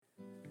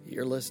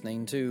You're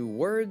listening to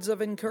Words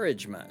of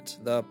Encouragement,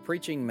 the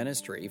preaching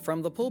ministry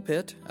from the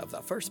pulpit of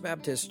the First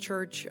Baptist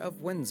Church of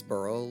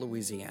Winsboro,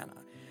 Louisiana.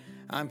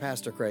 I'm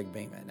Pastor Craig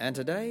Beeman, and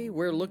today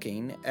we're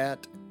looking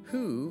at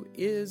who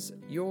is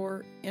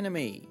your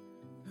enemy?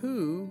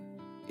 Who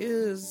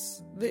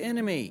is the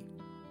enemy?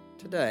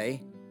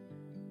 Today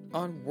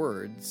on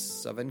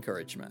Words of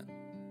Encouragement.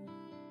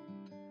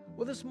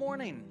 Well, this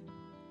morning,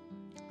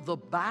 the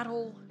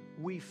battle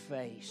we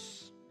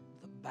face.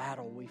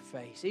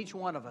 Each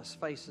one of us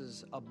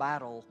faces a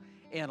battle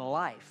in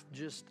life.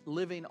 Just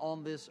living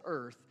on this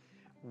earth,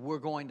 we're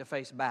going to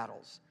face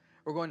battles.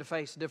 We're going to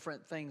face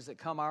different things that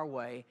come our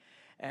way,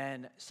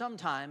 and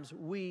sometimes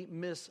we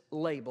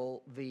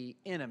mislabel the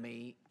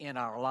enemy in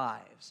our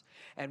lives.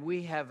 And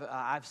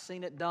I've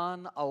seen it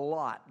done a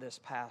lot this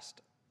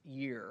past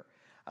year.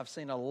 I've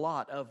seen a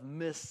lot of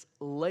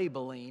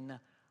mislabeling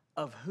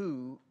of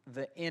who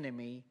the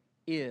enemy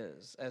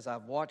is. As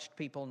I've watched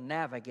people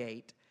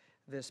navigate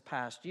this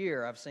past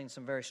year, I've seen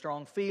some very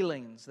strong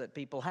feelings that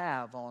people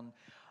have on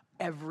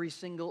every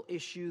single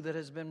issue that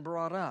has been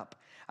brought up.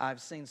 I've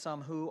seen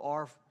some who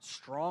are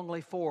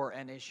strongly for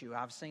an issue.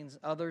 I've seen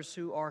others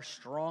who are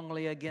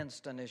strongly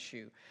against an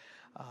issue.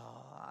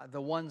 The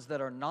ones that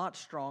are not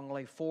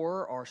strongly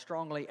for or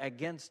strongly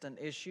against an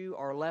issue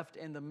are left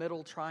in the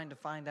middle trying to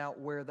find out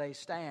where they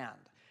stand.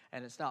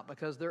 And it's not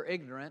because they're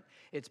ignorant,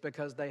 it's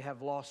because they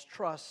have lost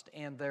trust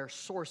in their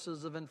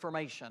sources of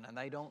information and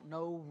they don't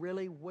know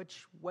really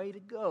which way to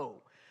go.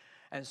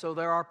 And so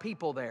there are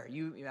people there.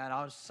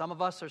 Some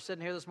of us are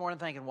sitting here this morning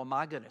thinking, well,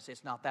 my goodness,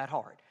 it's not that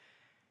hard.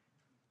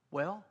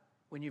 Well,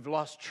 when you've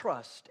lost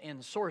trust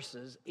in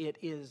sources, it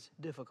is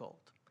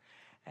difficult.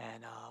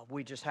 And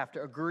we just have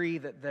to agree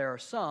that there are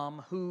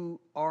some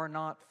who are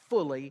not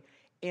fully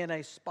in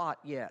a spot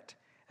yet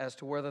as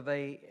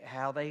to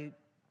how they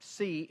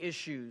see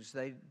issues.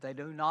 They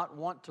do not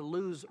want to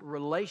lose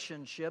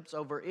relationships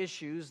over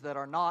issues that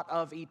are not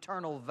of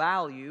eternal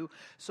value,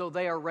 so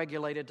they are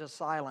regulated to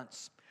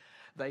silence.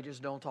 They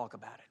just don't talk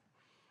about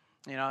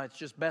it. It's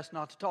just best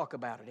not to talk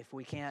about it. If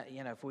we can't,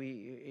 if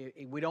we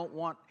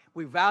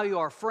value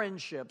our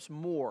friendships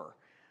more,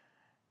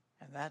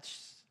 and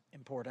that's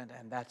important,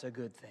 and that's a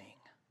good thing.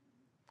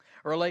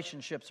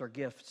 Relationships are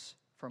gifts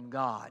from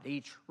God.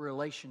 Each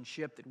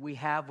relationship that we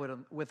have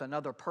with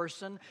another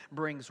person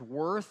brings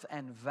worth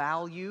and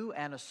value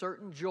and a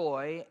certain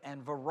joy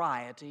and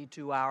variety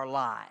to our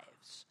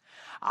lives.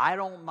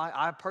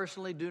 I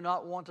personally do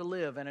not want to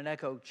live in an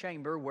echo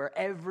chamber where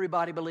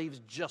everybody believes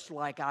just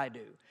like I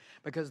do,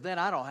 because then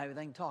I don't have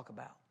anything to talk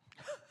about.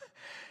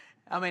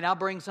 I'll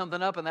bring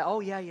something up and they,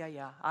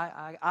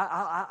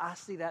 I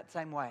see that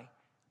same way.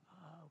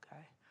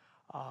 Okay.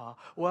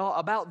 Well,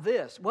 about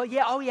this. Well,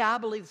 I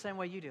believe the same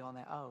way you do on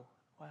that. Oh.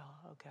 Well,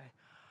 okay.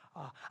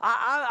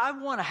 I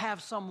want to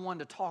have someone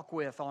to talk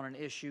with on an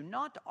issue,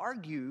 not to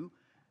argue,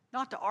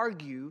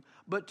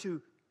 but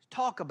to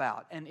talk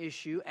about an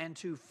issue and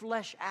to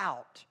flesh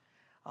out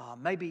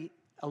maybe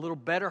a little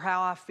better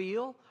how I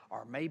feel,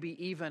 or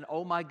maybe even,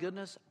 oh my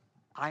goodness,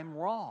 I'm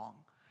wrong.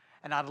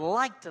 And I'd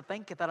like to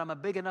think that I'm a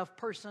big enough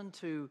person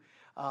to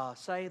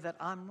say that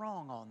I'm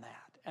wrong on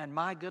that. And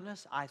my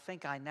goodness, I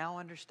think I now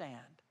understand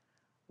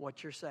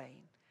what you're saying.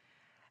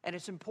 And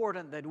it's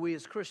important that we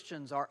as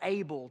Christians are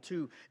able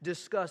to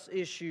discuss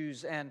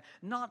issues and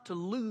not to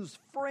lose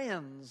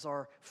friends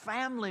or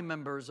family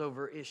members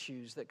over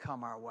issues that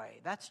come our way.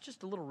 That's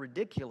just a little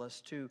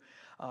ridiculous to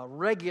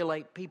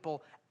regulate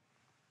people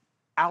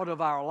out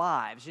of our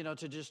lives,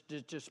 to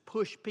just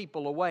push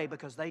people away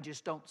because they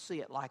just don't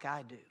see it like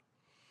I do.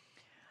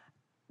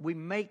 We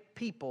make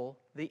people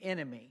the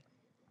enemy.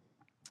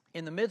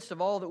 In the midst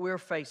of all that we're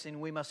facing,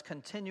 we must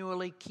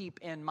continually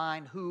keep in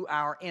mind who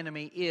our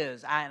enemy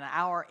is. And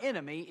our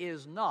enemy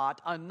is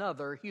not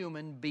another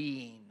human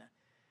being.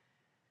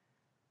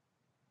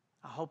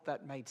 I hope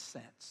that made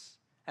sense.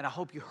 And I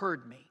hope you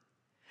heard me.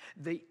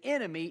 The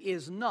enemy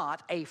is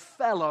not a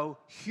fellow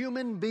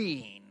human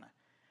being,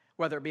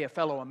 whether it be a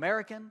fellow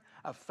American,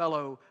 a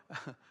fellow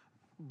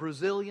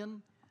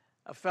Brazilian,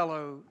 a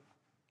fellow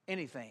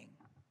anything.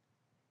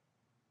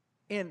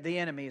 The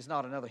enemy is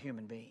not another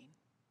human being.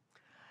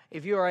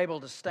 If you are able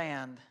to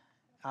stand,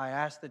 I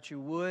ask that you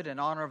would in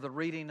honor of the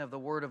reading of the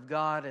Word of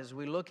God as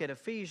we look at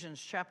Ephesians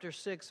chapter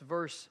 6,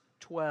 verse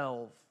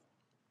 12.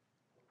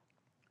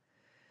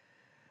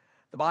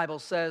 The Bible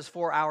says,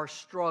 "For our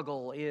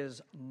struggle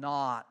is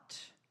not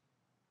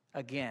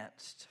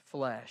against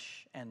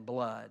flesh and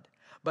blood,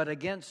 but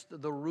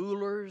against the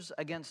rulers,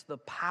 against the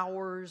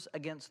powers,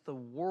 against the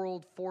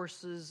world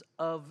forces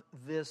of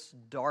this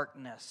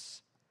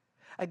darkness,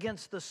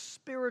 against the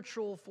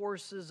spiritual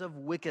forces of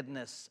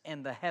wickedness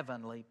in the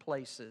heavenly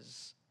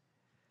places."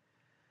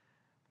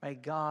 May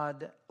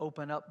God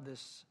open up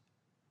this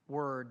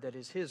word that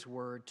is His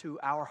word to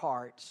our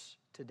hearts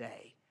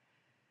today.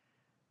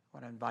 I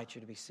want to invite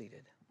you to be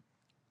seated.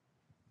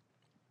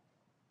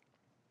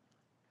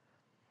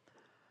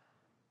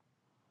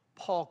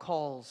 Paul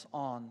calls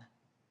on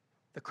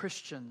the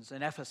Christians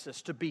in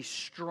Ephesus to be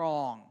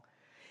strong.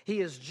 He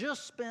has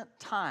just spent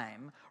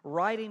time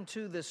writing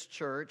to this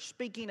church,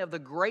 speaking of the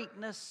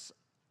greatness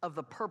of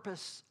the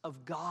purpose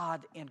of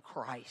God in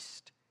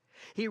Christ.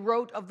 He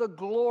wrote of the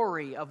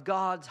glory of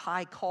God's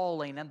high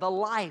calling and the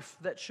life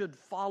that should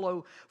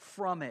follow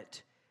from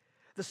it.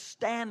 The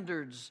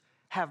standards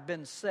have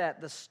been set,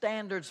 the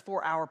standards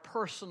for our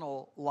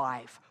personal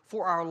life,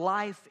 for our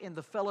life in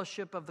the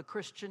fellowship of the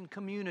Christian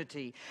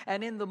community,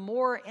 and in the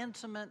more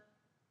intimate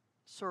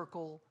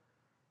circle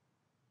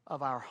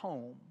of our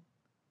home.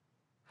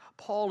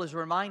 Paul is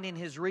reminding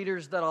his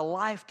readers that a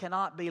life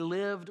cannot be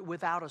lived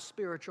without a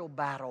spiritual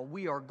battle.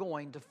 We are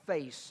going to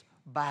face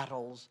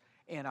battles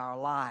in our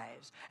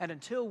lives. And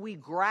until we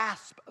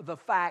grasp the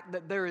fact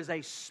that there is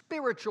a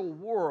spiritual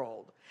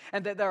world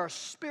and that there are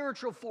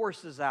spiritual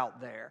forces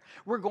out there,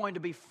 we're going to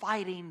be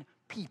fighting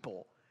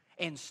people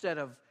instead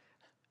of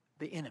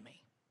the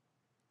enemy.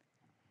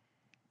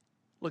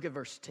 Look at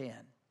verse 10.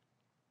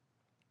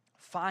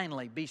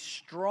 Finally, be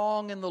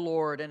strong in the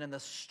Lord and in the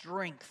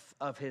strength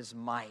of His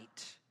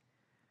might.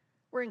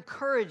 We're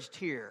encouraged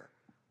here.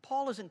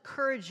 Paul is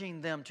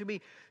encouraging them to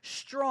be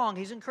strong.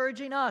 He's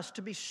encouraging us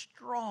to be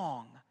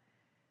strong.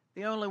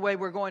 The only way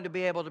we're going to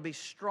be able to be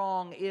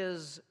strong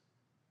is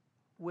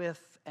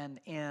with and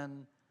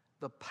in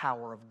the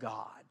power of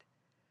God.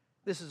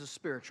 This is a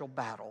spiritual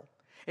battle.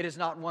 It is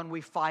not one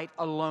we fight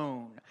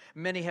alone.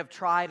 Many have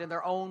tried in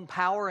their own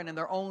power and in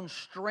their own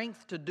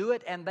strength to do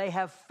it, and they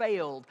have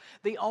failed.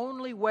 The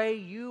only way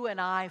you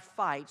and I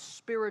fight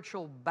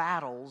spiritual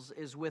battles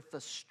is with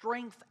the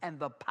strength and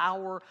the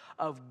power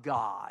of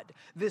God.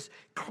 This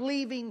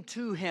cleaving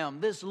to Him,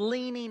 this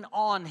leaning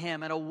on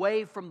Him and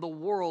away from the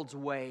world's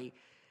way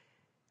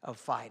of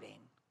fighting.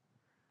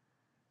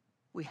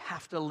 We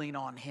have to lean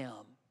on Him.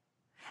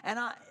 And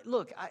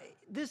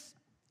this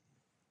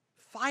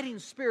fighting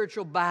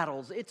spiritual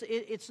battles,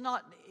 it's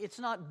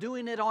not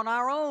doing it on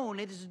our own.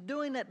 It is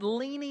doing it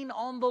leaning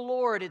on the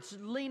Lord. It's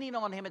leaning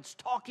on Him. It's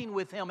talking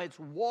with Him. It's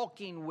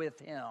walking with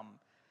Him.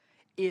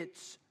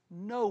 It's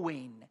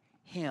knowing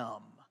Him.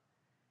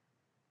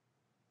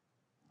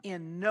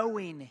 In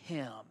knowing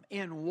Him,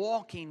 in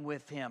walking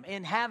with Him,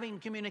 in having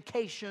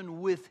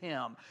communication with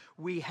Him,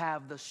 we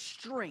have the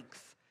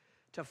strength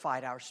to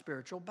fight our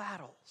spiritual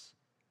battles.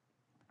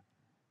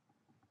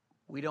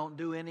 We don't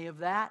do any of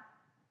that,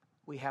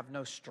 we have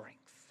no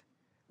strength.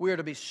 We are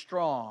to be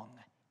strong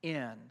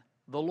in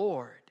the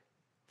Lord.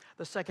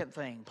 The second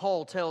thing,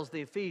 Paul tells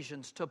the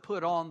Ephesians to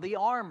put on the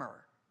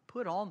armor.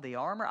 Put on the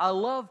armor. I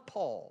love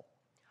Paul.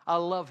 I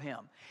love him.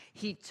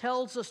 He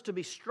tells us to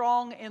be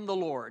strong in the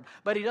Lord,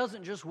 but he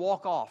doesn't just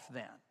walk off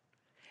then.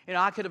 You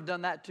know, I could have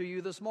done that to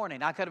you this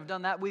morning. I could have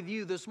done that with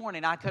you this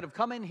morning. I could have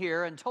come in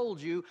here and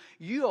told you,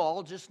 you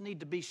all just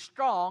need to be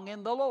strong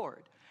in the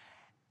Lord.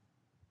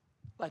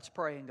 Let's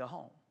pray and go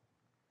home.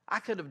 I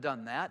could have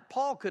done that.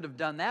 Paul could have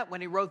done that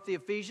when he wrote the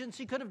Ephesians.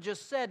 He could have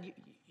just said,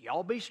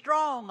 y'all be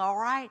strong, all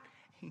right?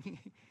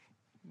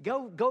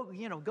 Go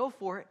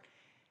for it.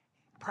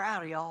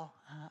 Proud of y'all.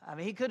 I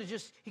mean, he could have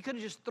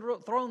just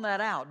thrown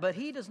that out, but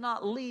he does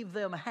not leave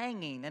them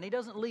hanging, and he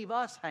doesn't leave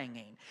us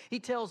hanging. He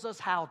tells us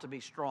how to be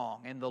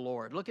strong in the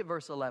Lord. Look at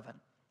verse 11.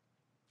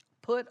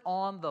 Put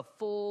on the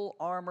full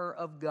armor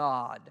of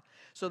God,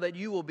 so that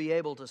you will be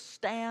able to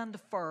stand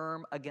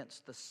firm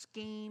against the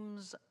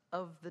schemes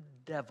of the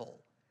devil.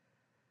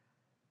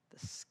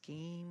 The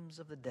schemes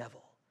of the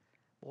devil.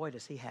 Boy,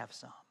 does he have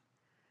some.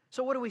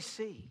 So what do we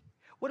see?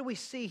 What do we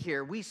see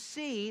here? We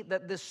see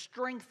that the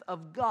strength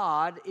of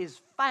God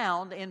is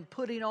found in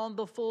putting on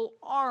the full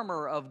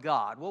armor of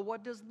God. Well,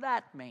 what does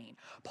that mean?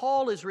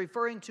 Paul is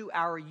referring to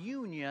our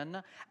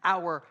union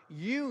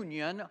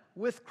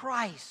with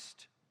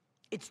Christ.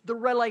 It's the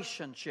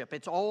relationship.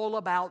 It's all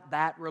about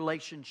that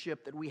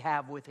relationship that we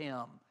have with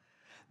Him.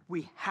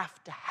 We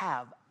have to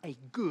have a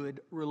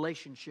good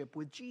relationship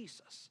with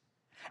Jesus.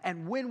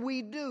 And when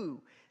we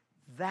do,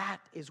 that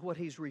is what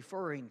he's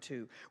referring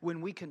to.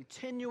 When we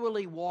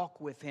continually walk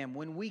with Him,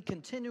 when we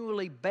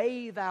continually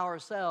bathe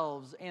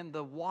ourselves in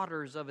the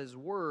waters of His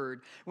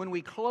Word, when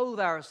we clothe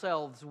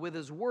ourselves with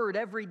His Word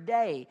every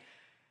day,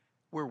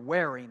 we're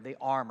wearing the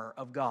armor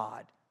of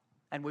God.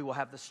 And we will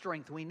have the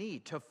strength we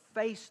need to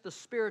face the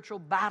spiritual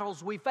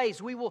battles we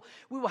face. We will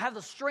have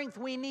the strength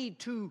we need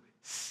to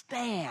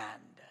stand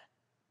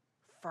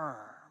firm.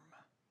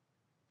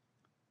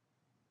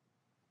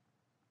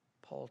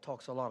 Paul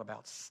talks a lot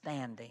about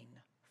standing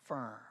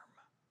firm.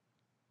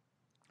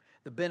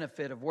 The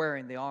benefit of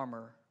wearing the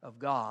armor of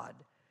God,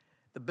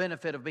 the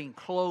benefit of being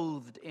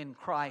clothed in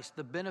Christ,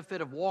 the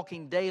benefit of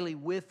walking daily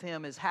with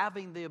Him is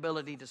having the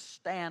ability to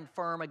stand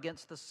firm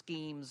against the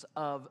schemes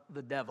of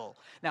the devil.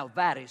 Now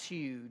that is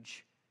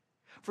huge.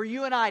 For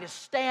you and I to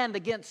stand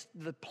against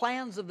the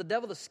plans of the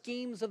devil, the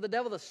schemes of the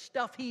devil, the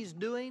stuff he's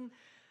doing,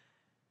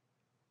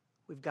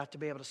 we've got to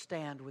be able to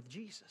stand with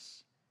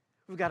Jesus.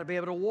 We've got to be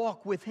able to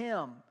walk with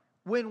Him.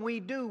 When we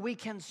do, we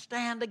can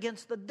stand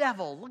against the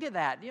devil. Look at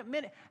that.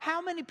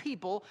 How many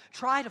people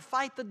try to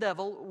fight the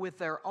devil with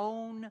their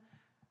own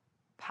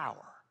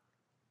power?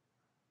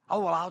 Oh,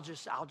 well, I'll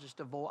just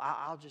avoid.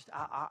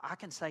 I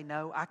can say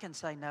no. I can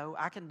say no.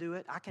 I can do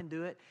it. I can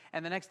do it.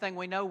 And the next thing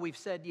we know, we've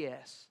said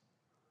yes.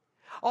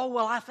 Oh,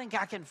 well, I think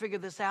I can figure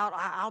this out.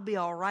 I'll be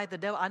all right.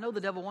 I know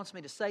the devil wants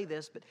me to say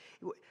this, but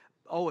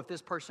if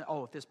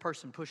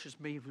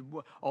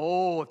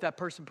that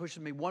person pushes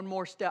me one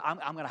more step,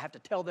 I'm going to have to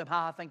tell them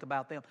how I think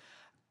about them.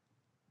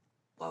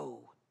 Whoa.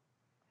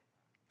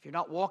 If you're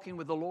not walking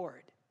with the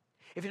Lord,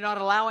 if you're not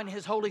allowing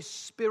His Holy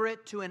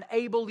Spirit to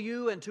enable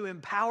you and to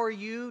empower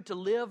you to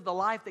live the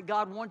life that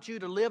God wants you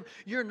to live,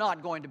 you're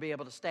not going to be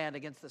able to stand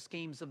against the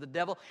schemes of the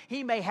devil.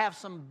 He may have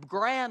some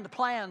grand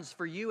plans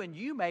for you, and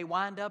you may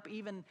wind up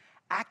even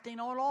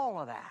acting on all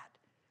of that.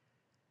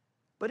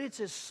 But it's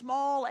as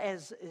small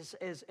as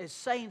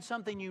saying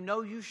something you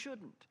know you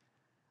shouldn't.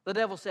 The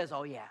devil says,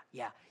 oh,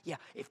 yeah.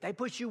 If they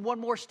push you one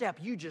more step,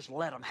 you just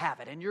let them have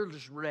it, and you're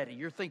just ready.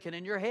 You're thinking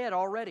in your head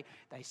already.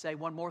 They say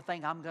one more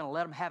thing, I'm going to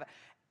let them have it.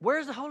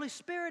 Where's the Holy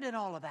Spirit in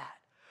all of that?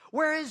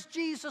 Where is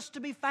Jesus to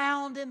be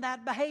found in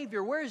that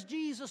behavior? Where is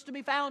Jesus to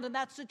be found in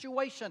that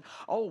situation?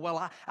 Oh,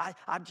 well,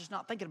 I'm just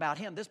not thinking about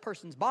him. This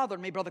person's bothering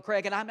me, Brother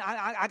Craig, and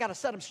I got to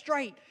set him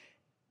straight.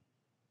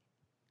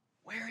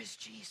 Where is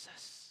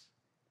Jesus?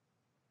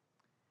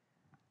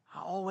 I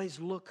always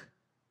look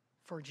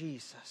for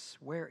Jesus.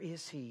 Where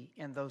is He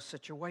in those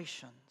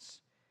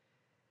situations?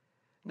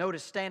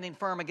 Notice, standing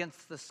firm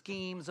against the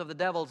schemes of the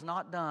devil is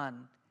not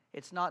done.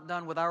 It's not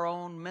done with our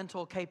own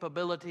mental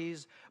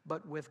capabilities,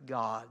 but with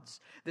God's.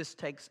 This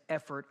takes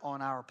effort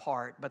on our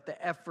part, but the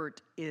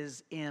effort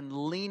is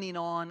in leaning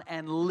on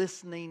and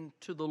listening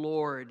to the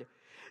Lord.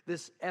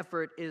 This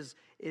effort is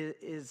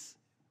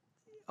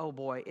oh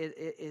boy,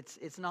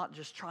 it's not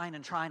just trying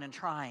and trying and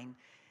trying.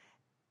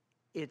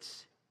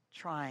 It's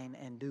trying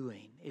and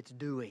doing. It's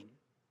doing.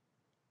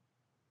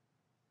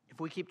 If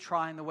we keep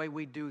trying the way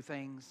we do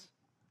things,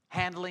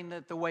 handling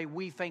it the way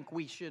we think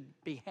we should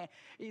be,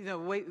 the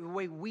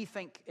way we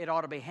think it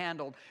ought to be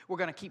handled, we're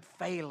going to keep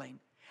failing.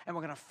 And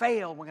we're going to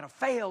fail, we're going to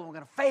fail, we're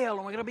going to fail, and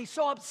we're going to be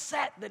so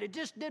upset that it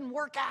just didn't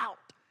work out.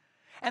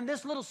 And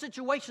this little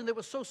situation that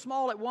was so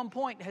small at one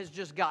point has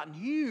just gotten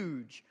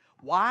huge.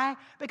 Why?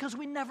 Because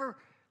we never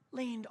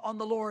leaned on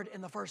the Lord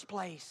in the first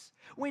place.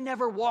 We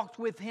never walked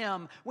with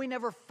Him. We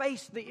never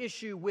faced the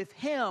issue with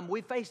Him. We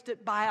faced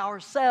it by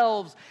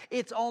ourselves.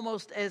 It's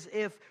almost as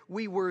if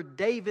we were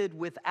David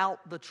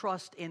without the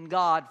trust in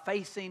God,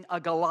 facing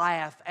a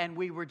Goliath, and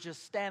we were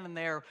just standing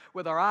there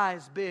with our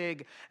eyes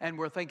big, and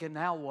we're thinking,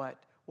 now what?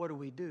 What do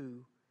we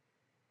do?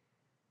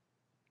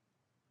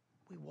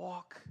 We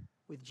walk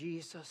with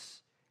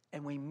Jesus,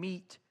 and we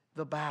meet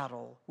the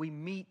battle. We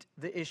meet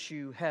the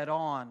issue head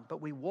on,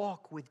 but we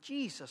walk with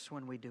Jesus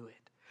when we do it.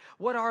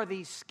 What are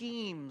these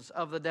schemes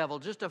of the devil?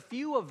 Just a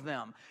few of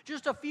them.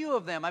 Just a few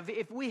of them.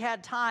 If we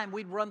had time,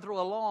 we'd run through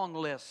a long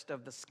list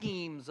of the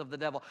schemes of the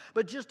devil,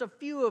 but just a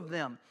few of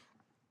them.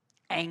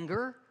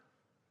 Anger,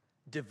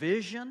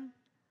 division.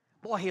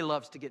 Boy, he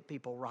loves to get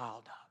people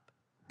riled up.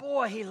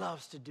 Boy, he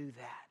loves to do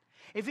that.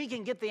 If he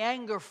can get the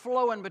anger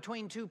flowing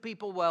between two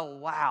people, well,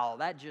 wow,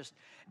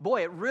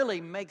 it really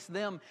makes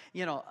them,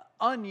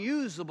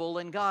 unusable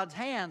in God's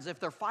hands if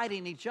they're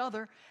fighting each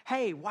other.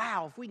 Hey,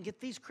 wow, if we can get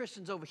these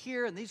Christians over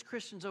here and these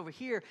Christians over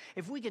here,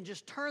 if we can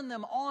just turn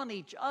them on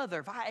each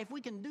other, if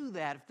we can do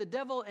that, if the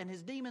devil and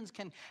his demons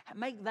can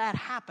make that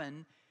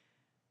happen,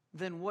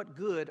 then what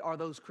good are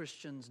those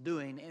Christians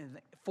doing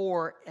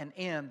for and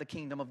in the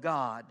kingdom of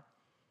God?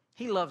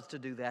 He loves to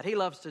do that. He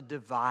loves to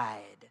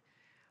divide.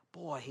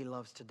 Boy, he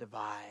loves to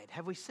divide.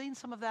 Have we seen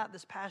some of that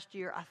this past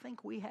year? I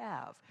think we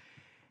have.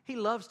 He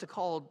loves to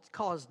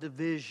cause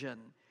division.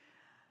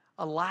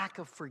 A lack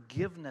of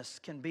forgiveness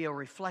can be a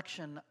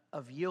reflection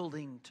of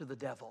yielding to the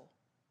devil.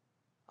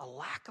 A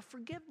lack of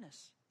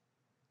forgiveness.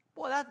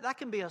 Boy, that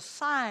can be a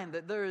sign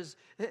that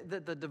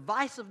the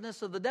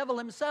divisiveness of the devil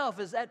himself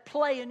is at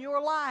play in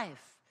your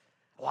life.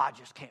 Oh, I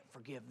just can't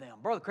forgive them.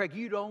 Brother Craig,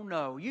 you don't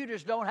know. You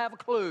just don't have a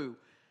clue.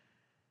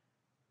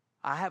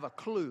 I have a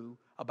clue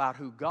about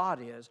who God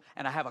is,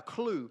 and I have a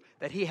clue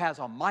that He has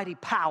a mighty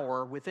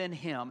power within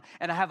Him,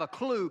 and I have a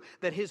clue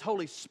that His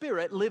Holy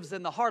Spirit lives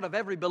in the heart of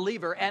every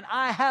believer, and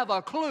I have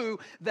a clue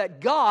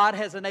that God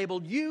has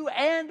enabled you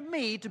and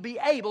me to be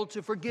able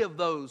to forgive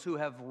those who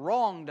have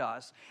wronged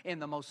us in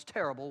the most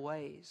terrible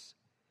ways.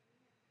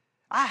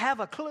 I have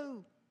a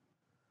clue.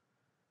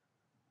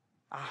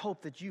 I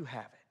hope that you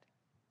have it.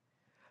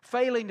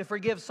 Failing to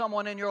forgive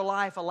someone in your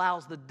life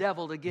allows the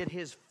devil to get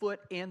his foot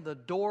in the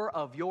door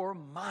of your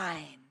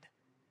mind.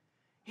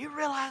 You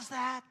realize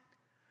that?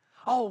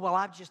 Oh,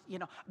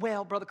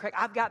 well, Brother Craig,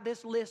 I've got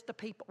this list of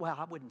people. Well,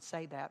 I wouldn't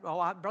say that.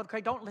 Brother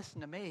Craig, don't listen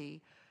to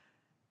me.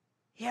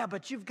 Yeah,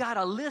 but you've got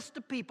a list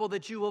of people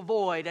that you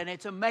avoid, and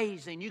it's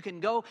amazing. You can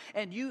go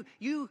and you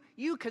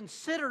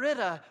consider it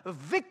a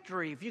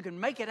victory if you can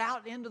make it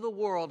out into the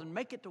world and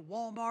make it to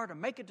Walmart or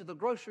make it to the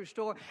grocery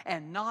store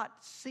and not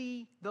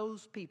see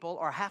those people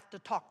or have to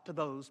talk to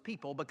those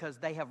people because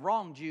they have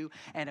wronged you.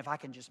 And if I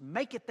can just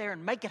make it there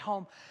and make it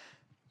home,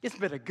 it's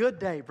been a good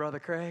day, Brother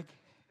Craig.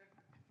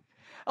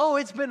 Oh,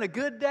 it's been a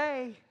good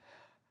day.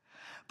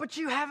 But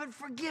you haven't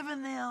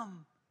forgiven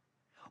them.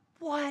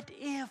 What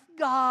if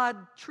God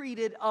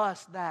treated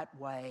us that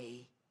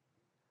way?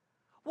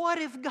 What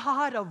if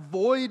God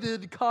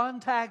avoided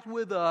contact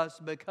with us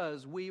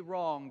because we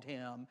wronged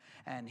Him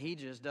and He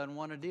just doesn't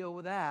want to deal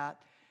with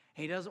that?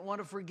 He doesn't want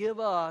to forgive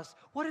us.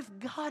 What if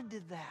God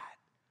did that?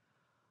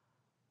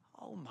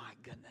 Oh my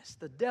goodness.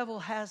 The devil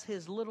has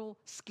his little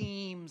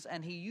schemes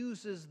and he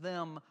uses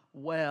them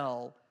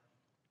well.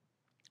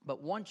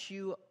 But once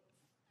you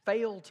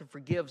fail to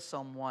forgive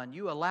someone,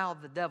 you allow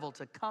the devil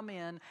to come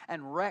in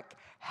and wreak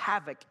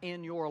havoc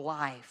in your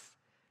life.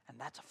 And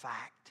that's a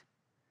fact.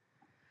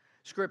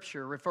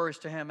 Scripture refers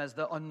to him as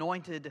the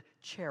anointed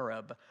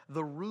cherub,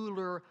 the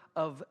ruler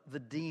of the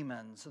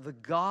demons, the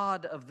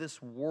god of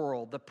this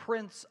world, the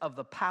prince of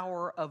the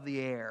power of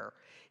the air.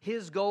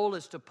 His goal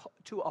is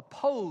to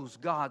oppose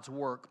God's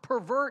work,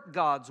 pervert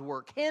God's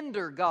work,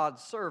 hinder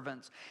God's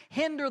servants,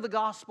 hinder the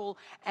gospel,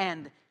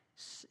 and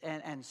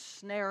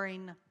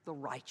snaring the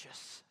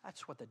righteous.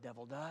 That's what the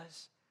devil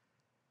does.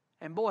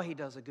 And boy, he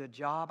does a good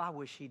job. I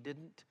wish he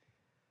didn't.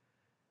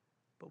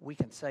 But we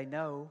can say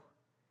no.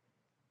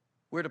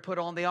 We're to put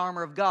on the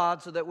armor of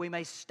God so that we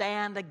may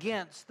stand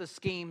against the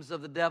schemes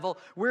of the devil.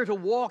 We're to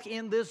walk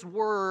in this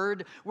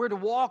word. We're to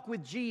walk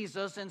with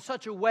Jesus in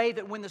such a way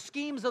that when the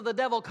schemes of the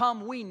devil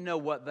come, we know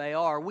what they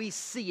are. We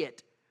see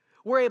it.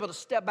 We're able to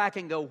step back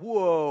and go,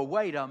 whoa,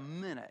 wait a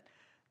minute.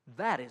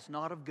 That is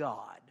not of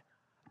God.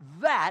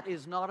 That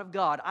is not of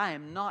God. I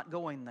am not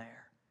going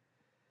there.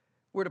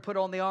 We're to put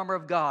on the armor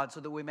of God so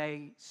that we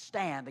may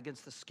stand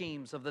against the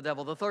schemes of the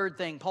devil. The third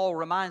thing, Paul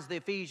reminds the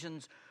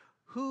Ephesians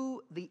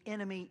who the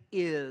enemy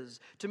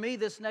is. To me,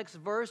 this next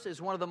verse is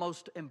one of the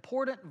most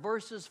important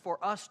verses for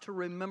us to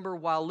remember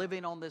while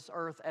living on this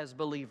earth as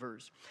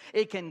believers.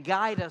 It can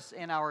guide us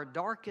in our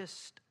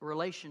darkest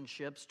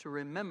relationships to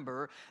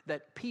remember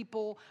that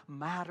people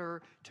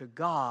matter to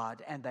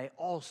God and they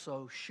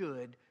also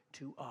should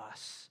to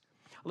us.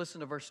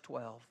 Listen to verse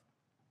 12.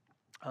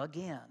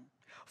 Again.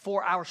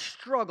 For our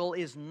struggle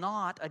is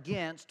not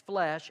against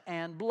flesh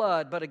and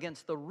blood, but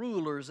against the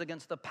rulers,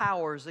 against the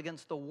powers,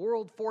 against the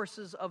world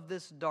forces of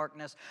this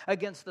darkness,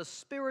 against the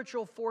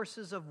spiritual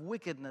forces of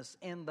wickedness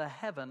in the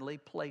heavenly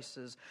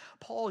places.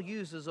 Paul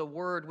uses a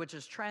word which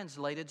is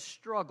translated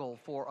struggle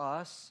for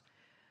us.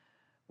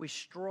 We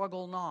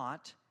struggle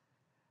not.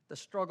 The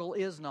struggle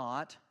is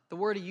not. The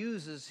word he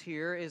uses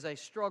here is a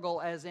struggle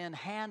as in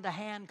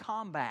hand-to-hand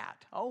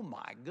combat. Oh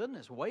my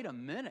goodness, wait a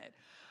minute.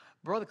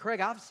 Brother Craig,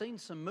 I've seen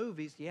some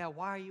movies. Yeah,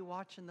 why are you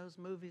watching those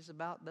movies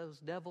about those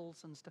devils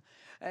and stuff?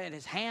 And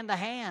it's hand to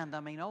hand. I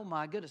mean, oh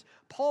my goodness.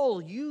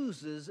 Paul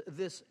uses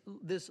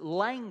this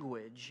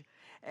language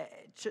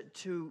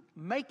to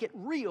make it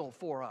real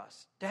for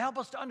us, to help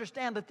us to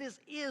understand that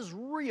this is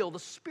real. The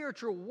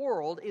spiritual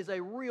world is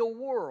a real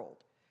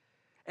world.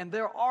 And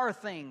there are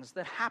things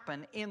that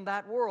happen in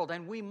that world,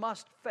 and we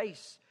must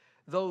face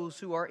those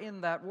who are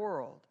in that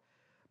world.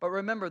 But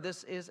remember,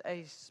 this is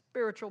a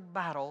spiritual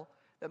battle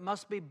that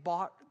must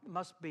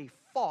be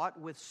fought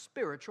with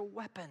spiritual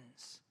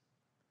weapons.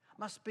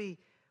 Must be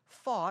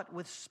fought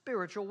with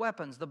spiritual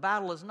weapons. The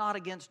battle is not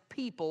against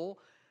people,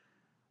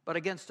 but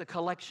against a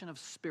collection of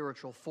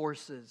spiritual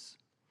forces.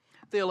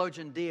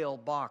 Theologian D.L.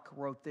 Bach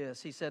wrote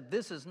this. He said,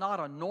 "This is not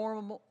a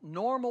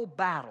normal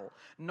battle,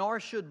 nor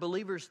should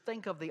believers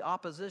think of the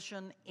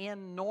opposition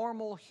in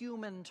normal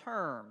human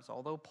terms,"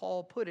 although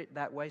Paul put it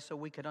that way so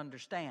we could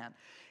understand.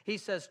 He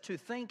says, "To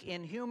think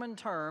in human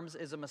terms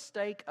is a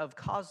mistake of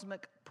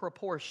cosmic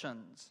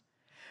proportions."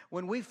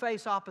 When we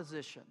face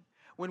opposition,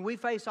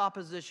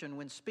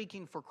 when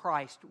speaking for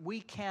Christ,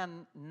 we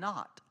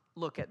cannot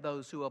look at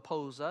those who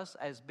oppose us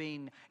as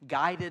being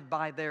guided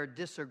by their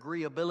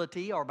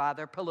disagreeability or by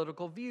their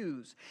political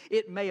views.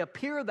 It may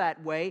appear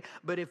that way,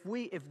 but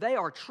if they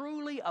are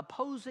truly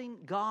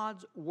opposing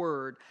God's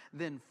word,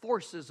 then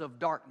forces of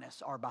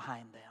darkness are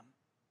behind them.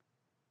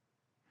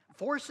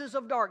 Forces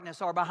of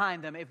darkness are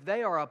behind them if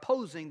they are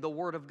opposing the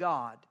word of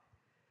God.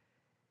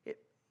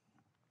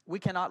 We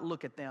cannot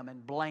look at them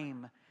and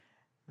blame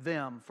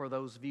them for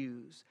those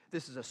views.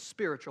 This is a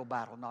spiritual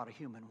battle, not a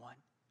human one.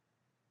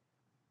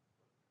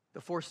 The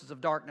forces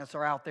of darkness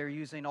are out there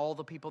using all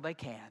the people they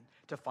can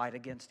to fight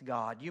against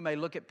God. You may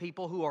look at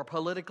people who are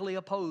politically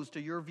opposed to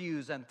your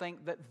views and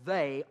think that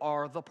they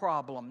are the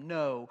problem.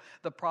 No,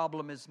 the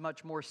problem is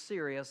much more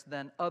serious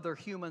than other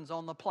humans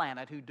on the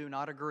planet who do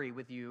not agree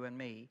with you and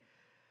me.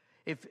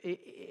 If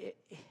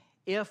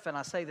and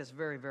I say this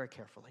very, very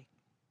carefully,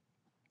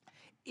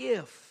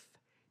 if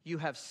you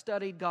have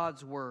studied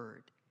God's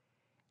word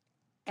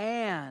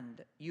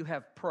and you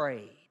have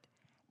prayed,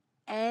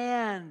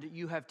 and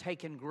you have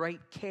taken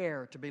great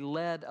care to be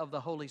led of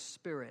the Holy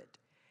Spirit,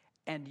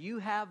 and you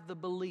have the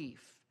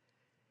belief,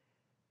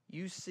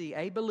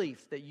 a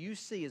belief that you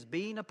see as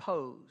being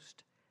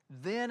opposed,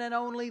 then and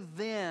only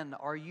then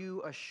are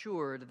you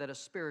assured that a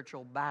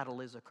spiritual battle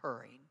is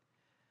occurring.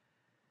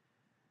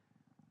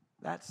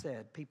 That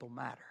said, people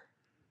matter.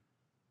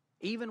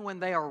 Even when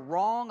they are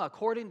wrong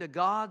according to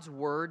God's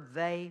word,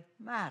 they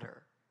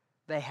matter.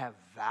 They have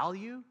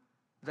value.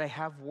 They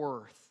have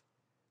worth.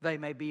 They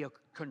may be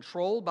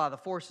controlled by the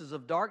forces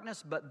of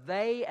darkness, but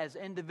they, as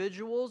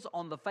individuals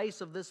on the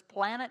face of this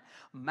planet,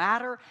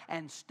 matter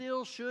and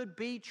still should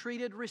be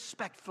treated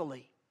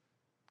respectfully.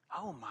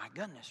 Oh my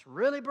goodness,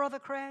 really, Brother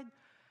Craig?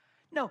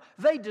 No,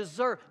 they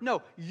deserve,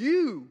 no,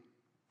 you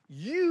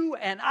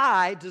and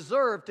I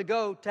deserve to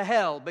go to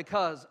hell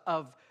because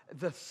of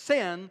the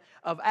sin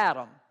of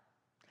Adam.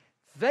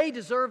 They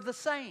deserve the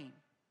same.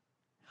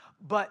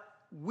 But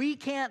we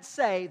can't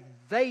say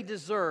they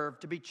deserve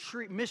to be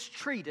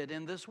mistreated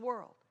in this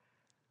world.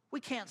 We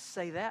can't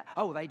say that.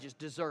 Oh, they just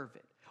deserve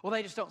it. Well,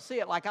 they just don't see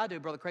it like I do,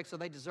 Brother Craig, so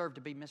they deserve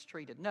to be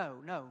mistreated. No.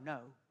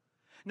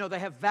 No, they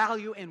have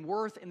value and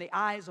worth in the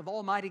eyes of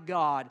Almighty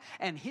God.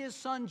 And His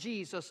Son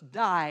Jesus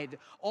died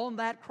on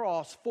that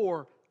cross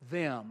for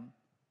them.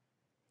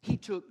 He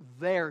took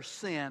their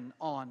sin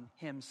on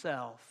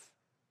Himself,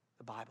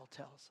 the Bible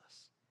tells us.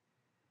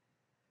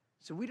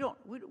 So we don't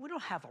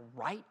have a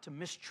right to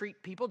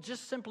mistreat people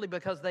just simply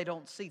because they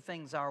don't see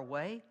things our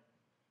way.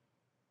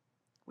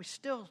 We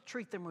still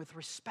treat them with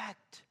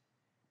respect.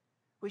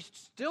 We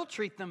still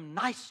treat them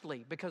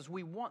nicely because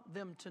we want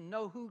them to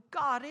know who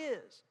God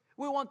is.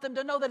 We want them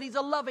to know that He's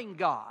a loving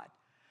God.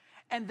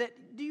 And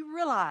that, do you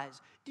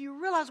realize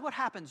what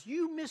happens?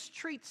 You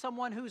mistreat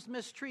someone who's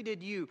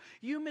mistreated you.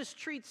 You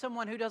mistreat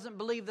someone who doesn't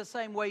believe the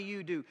same way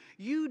you do.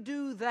 You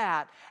do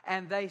that,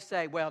 and they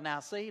say, well, now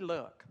see,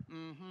 look.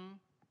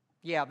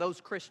 Yeah, those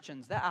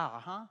Christians,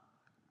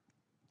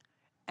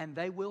 and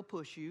they will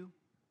push you.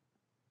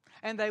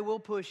 And they will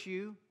push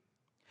you.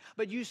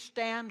 But you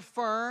stand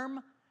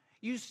firm.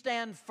 You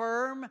stand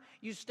firm.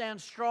 You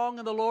stand strong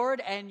in the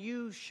Lord, and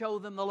you show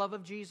them the love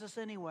of Jesus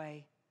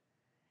anyway.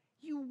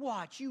 You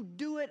watch. You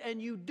do it,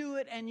 and you do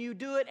it, and you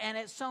do it, and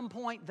at some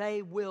point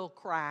they will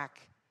crack.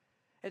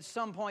 At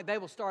some point they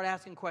will start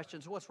asking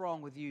questions. What's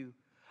wrong with you?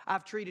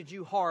 I've treated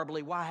you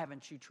horribly. Why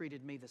haven't you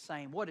treated me the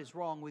same? What is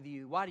wrong with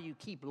you? Why do you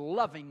keep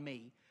loving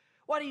me?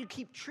 Why do you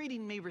keep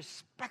treating me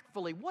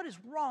respectfully? What is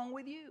wrong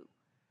with you?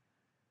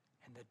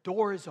 And the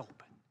door is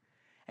open.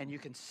 And you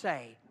can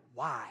say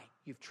why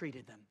you've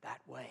treated them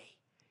that way.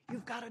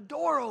 You've got a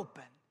door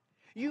open.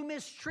 You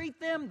mistreat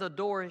them, the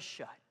door is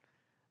shut.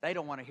 They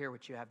don't want to hear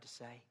what you have to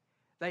say.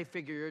 They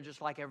figure you're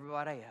just like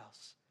everybody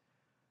else.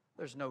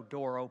 There's no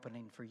door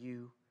opening for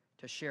you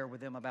to share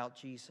with them about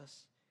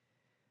Jesus.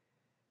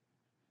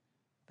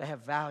 They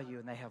have value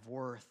and they have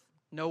worth.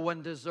 No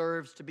one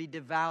deserves to be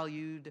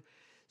devalued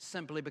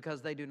simply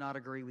because they do not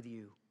agree with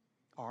you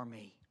or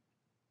me.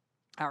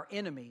 Our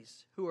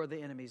enemies, who are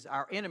the enemies?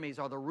 Our enemies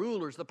are the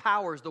rulers, the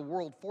powers, the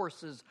world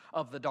forces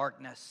of the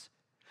darkness.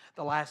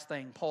 The last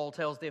thing, Paul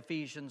tells the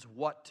Ephesians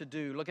what to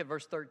do. Look at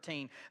verse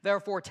 13.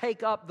 Therefore,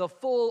 take up the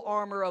full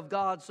armor of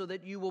God so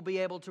that you will be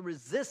able to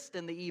resist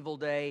in the evil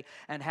day,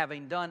 and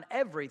having done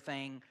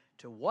everything,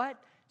 to what?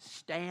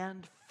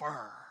 Stand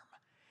firm.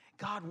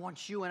 God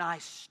wants you and I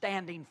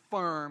standing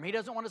firm. He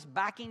doesn't want us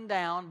backing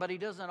down, but He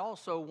doesn't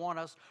also want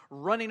us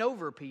running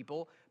over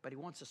people. But He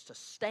wants us to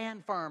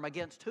stand firm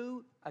against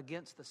who?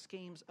 Against the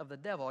schemes of the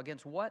devil.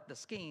 Against what? The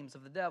schemes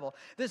of the devil.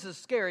 This is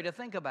scary to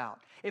think about.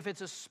 If it's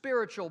a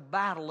spiritual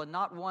battle and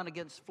not one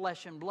against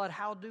flesh and blood,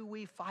 how do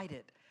we fight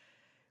it?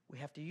 We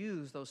have to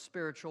use those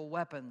spiritual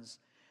weapons.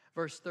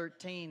 Verse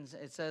 13,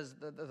 it says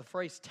the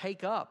phrase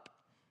take up.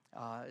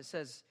 It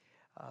says,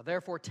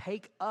 therefore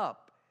take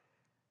up.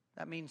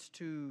 That means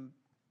to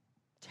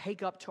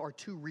take up or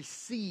to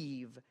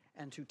receive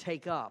and to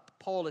take up.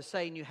 Paul is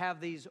saying you have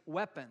these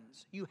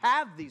weapons. You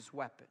have these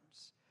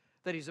weapons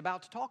that he's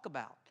about to talk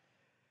about.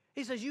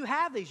 He says you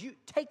have these. You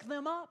take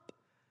them up.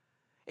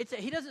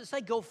 He doesn't say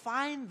go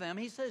find them.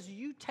 He says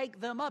you take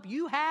them up.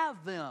 You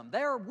have them.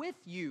 They're with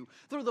you.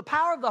 Through the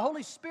power of the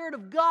Holy Spirit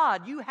of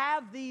God, you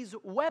have these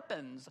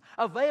weapons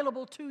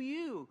available to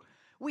you.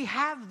 We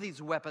have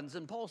these weapons,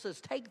 and Paul says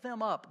take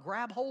them up.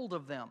 Grab hold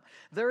of them.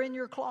 They're in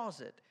your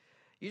closet.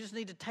 You just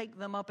need to take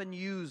them up and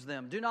use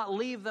them. Do not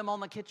leave them on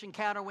the kitchen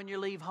counter when you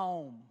leave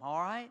home, all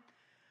right?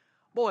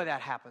 Boy,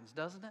 that happens,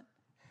 doesn't it?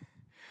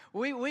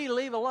 We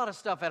leave a lot of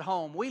stuff at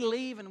home. We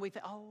leave and we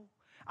think, oh,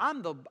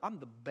 I'm the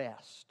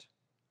best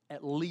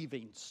at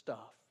leaving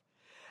stuff.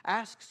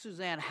 Ask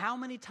Suzanne how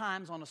many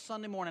times on a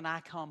Sunday morning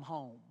I come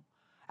home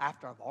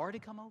after I've already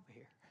come over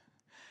here.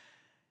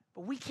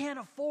 But we can't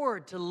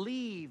afford to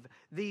leave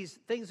these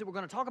things that we're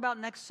going to talk about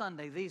next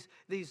Sunday,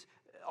 these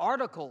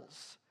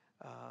articles,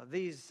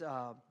 these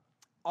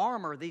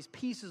armor, these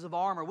pieces of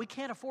armor. We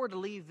can't afford to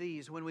leave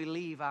these when we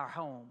leave our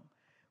home.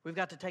 We've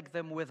got to take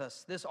them with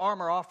us. This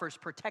armor offers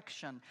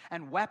protection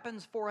and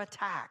weapons for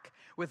attack.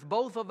 With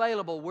both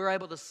available, we're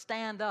able to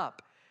stand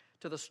up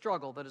to the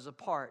struggle that is a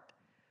part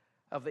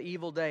of the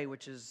evil day,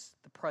 which is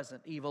the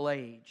present evil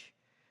age.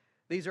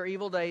 These are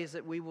evil days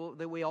that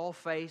we all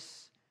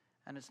face.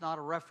 And it's not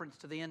a reference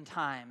to the end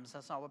times.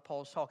 That's not what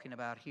Paul's talking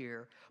about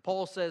here.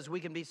 Paul says we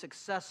can be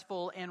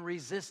successful in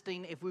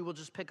resisting if we will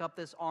just pick up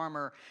this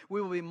armor.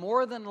 We will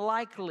more than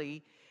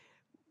likely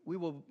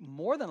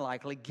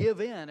give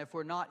in if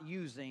we're not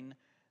using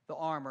the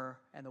armor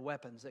and the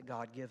weapons that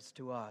God gives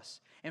to us.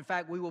 In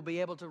fact, we will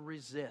be able to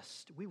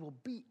resist. We will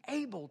be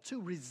able to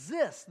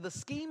resist the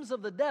schemes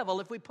of the devil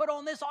if we put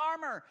on this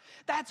armor.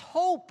 That's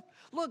hope.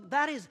 Look,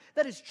 that is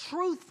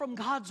truth from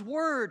God's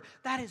Word.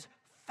 That is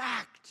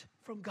fact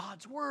from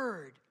God's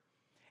Word.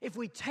 If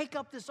we take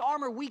up this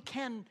armor, we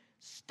can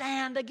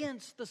stand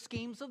against the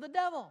schemes of the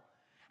devil.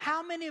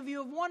 How many of you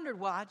have wondered,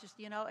 well,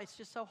 it's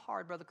just so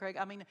hard, Brother Craig.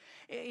 I mean,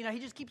 he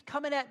just keeps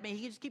coming at me.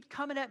 He just keeps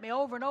coming at me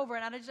over and over,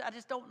 and I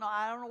just don't know.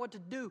 I don't know what to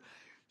do.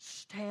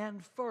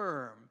 Stand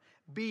firm.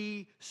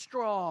 Be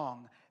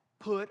strong.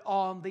 Put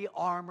on the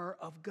armor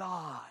of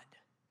God.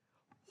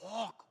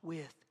 Walk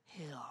with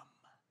Him.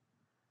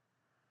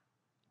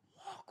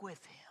 Walk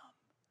with Him.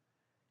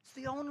 It's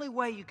the only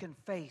way you can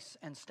face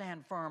and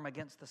stand firm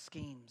against the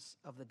schemes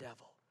of the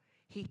devil.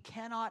 He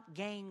cannot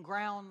gain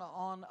ground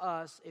on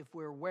us if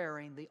we're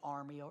wearing the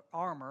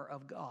armor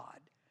of God.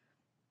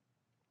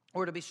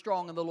 We're to be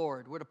strong in the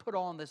Lord. We're to put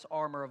on this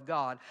armor of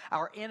God.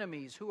 Our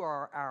enemies, who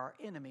are our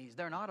enemies?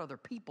 They're not other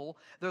people.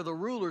 They're the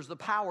rulers, the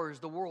powers,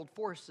 the world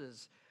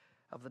forces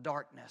of the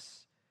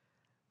darkness.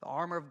 The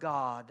armor of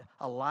God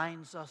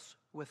aligns us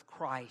with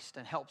Christ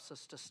and helps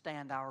us to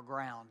stand our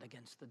ground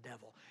against the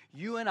devil.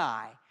 You and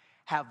I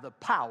have the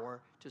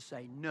power to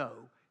say no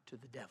to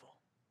the devil.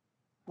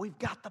 We've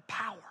got the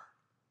power.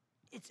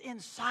 It's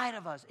inside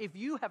of us. If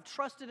you have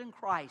trusted in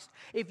Christ,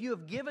 if you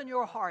have given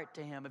your heart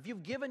to Him, if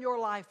you've given your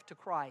life to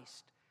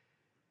Christ,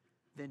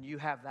 then you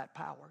have that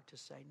power to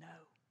say no.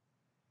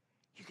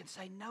 You can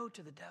say no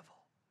to the devil.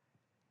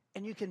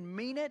 And you can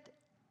mean it,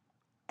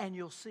 and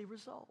you'll see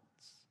results.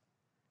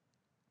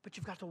 But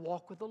you've got to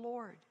walk with the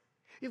Lord.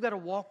 You've got to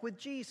walk with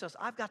Jesus.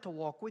 I've got to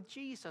walk with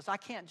Jesus. I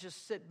can't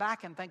just sit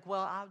back and think,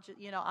 well,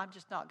 I'm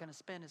just not going to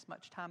spend as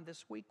much time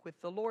this week with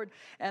the Lord,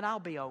 and I'll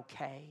be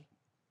okay.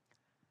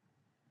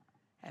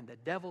 And the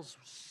devil's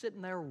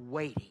sitting there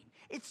waiting.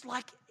 It's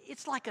like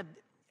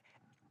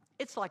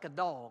a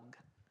dog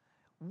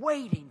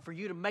waiting for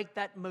you to make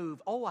that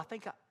move. Oh, I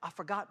think I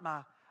forgot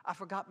my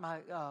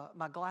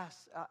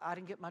glass. I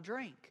didn't get my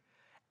drink.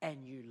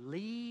 And you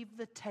leave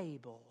the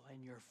table,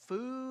 and your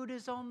food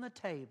is on the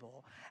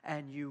table,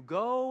 and you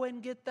go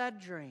and get that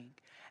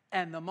drink.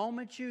 And the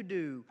moment you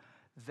do,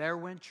 there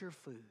went your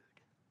food.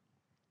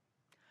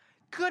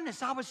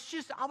 Goodness, I was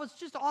just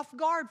off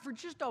guard for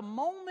just a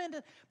moment.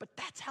 But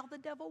that's how the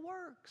devil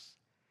works.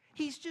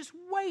 He's just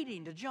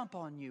waiting to jump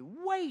on you,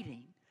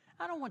 waiting.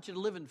 I don't want you to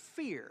live in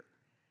fear.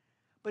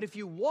 But if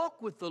you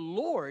walk with the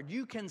Lord,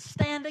 you can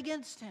stand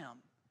against him.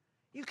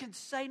 You can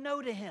say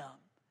no to him.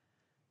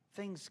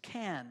 Things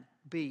can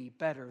be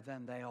better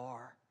than they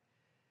are.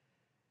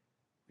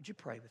 Would you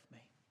pray with me?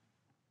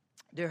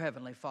 Dear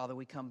Heavenly Father,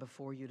 we come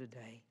before you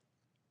today.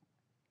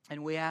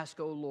 And we ask,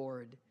 oh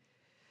Lord,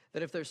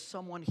 that if there's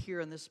someone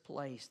here in this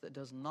place that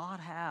does not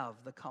have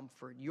the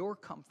comfort, your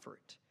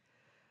comfort,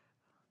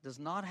 does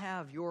not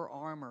have your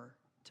armor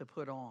to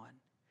put on,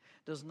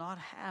 does not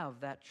have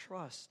that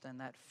trust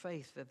and that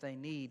faith that they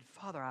need,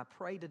 Father, I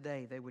pray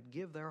today they would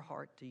give their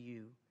heart to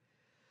you.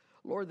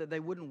 Lord, that they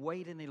wouldn't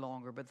wait any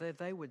longer, but that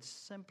they would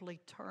simply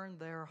turn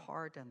their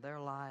heart and their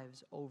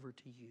lives over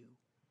to you.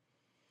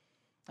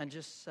 And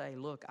just say,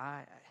 look,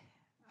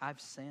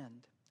 I've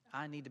sinned.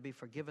 I need to be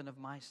forgiven of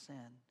my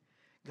sin.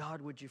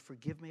 God, would you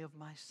forgive me of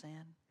my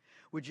sin?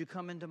 Would you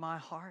come into my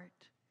heart?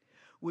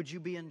 Would you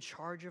be in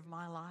charge of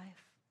my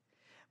life?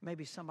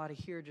 Maybe somebody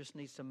here just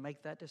needs to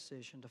make that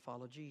decision to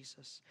follow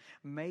Jesus.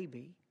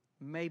 Maybe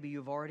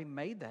you've already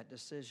made that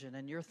decision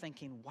and you're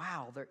thinking,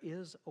 wow, there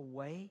is a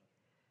way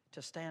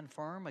to stand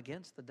firm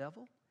against the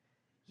devil?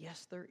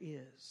 Yes, there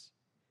is.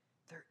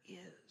 There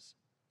is.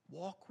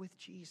 Walk with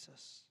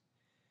Jesus.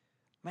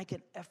 Make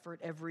an effort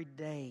every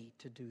day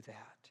to do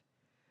that.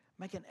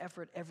 Make an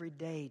effort every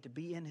day to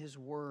be in His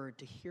Word,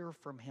 to hear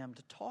from Him,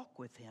 to talk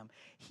with Him.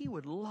 He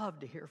would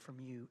love to hear from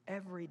you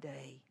every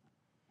day.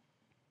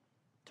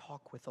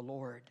 Talk with the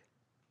Lord.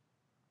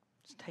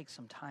 Just take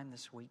some time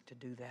this week to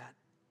do that.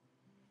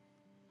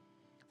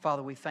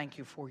 Father, we thank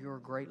you for your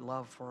great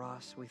love for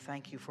us. We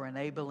thank you for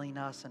enabling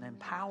us and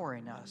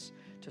empowering us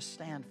to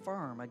stand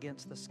firm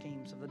against the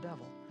schemes of the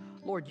devil.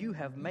 Lord, you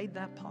have made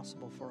that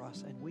possible for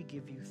us, and we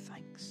give you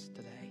thanks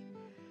today.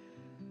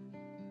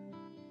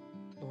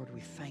 Lord,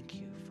 we thank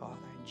you, Father.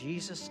 In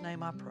Jesus'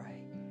 name I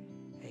pray.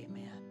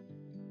 Amen.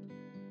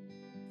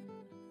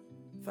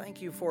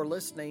 Thank you for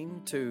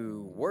listening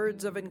to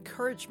Words of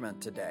Encouragement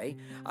today.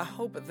 I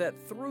hope that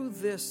through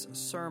this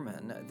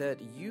sermon that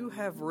you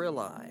have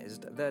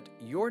realized that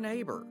your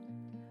neighbor,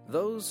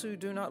 those who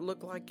do not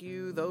look like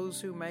you,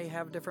 those who may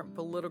have different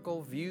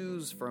political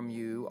views from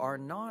you, are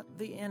not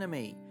the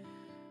enemy.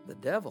 The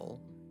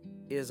devil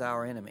is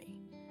our enemy.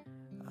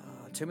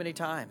 Too many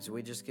times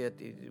we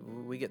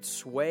get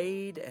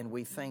swayed and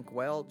we think,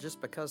 well,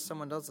 just because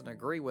someone doesn't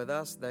agree with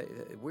us,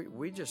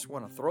 we just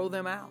want to throw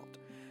them out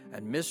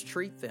and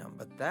mistreat them.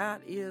 But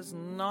that is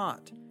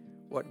not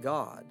what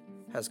God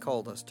has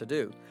called us to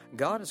do.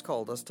 God has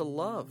called us to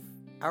love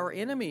our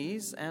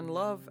enemies and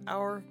love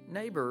our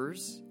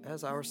neighbors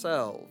as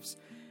ourselves.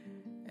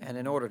 And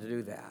in order to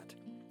do that,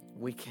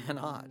 we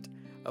cannot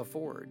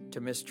afford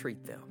to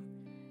mistreat them.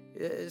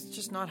 It's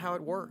just not how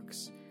it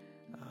works.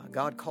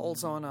 God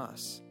calls on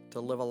us to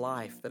live a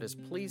life that is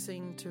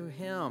pleasing to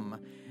Him,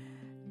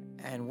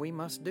 and we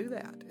must do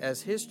that.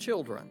 As His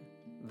children,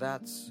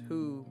 that's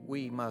who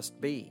we must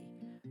be,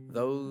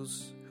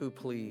 those who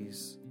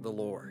please the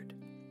Lord.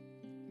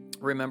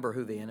 Remember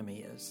who the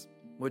enemy is.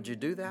 Would you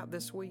do that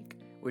this week?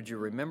 Would you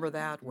remember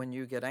that when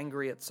you get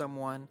angry at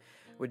someone?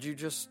 Would you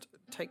just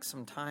take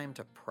some time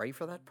to pray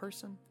for that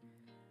person?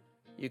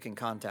 You can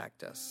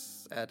contact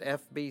us at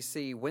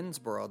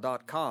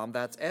fbcwinsboro.com.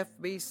 That's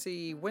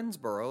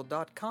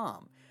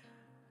fbcwinsboro.com.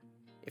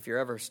 If you're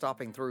ever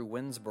stopping through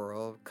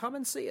Winnsboro, come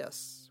and see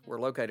us. We're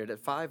located at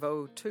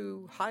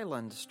 502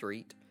 Highland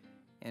Street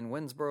in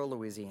Winnsboro,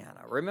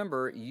 Louisiana.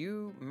 Remember,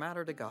 you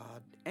matter to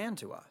God and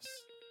to us.